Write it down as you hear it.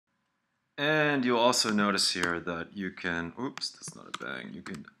And you'll also notice here that you can, oops, that's not a bang, you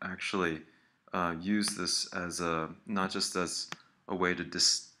can actually use this as not just as a way to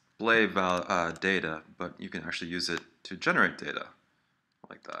display data, but you can actually use it to generate data,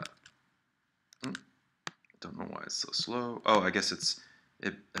 like that. Don't know why it's so slow. Oh, I guess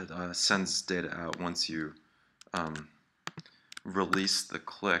it sends data out once you release the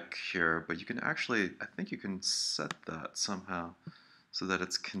click here, but you can actually, I think you can set that somehow so that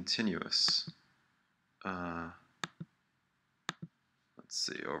it's continuous. Let's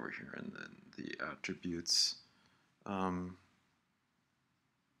see over here, and then the attributes.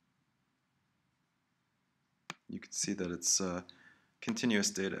 You can see that it's continuous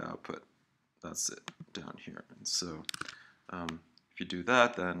data output. That's it down here. And so if you do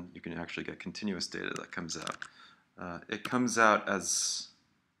that, then you can actually get continuous data that comes out. It comes out as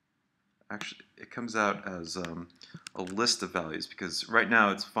a list of values, because right now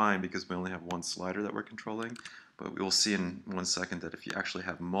it's fine because we only have one slider that we're controlling, but we will see in 1 second that if you actually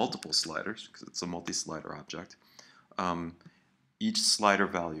have multiple sliders, because it's a multi-slider object, each slider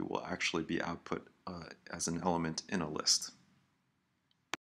value will actually be output as an element in a list.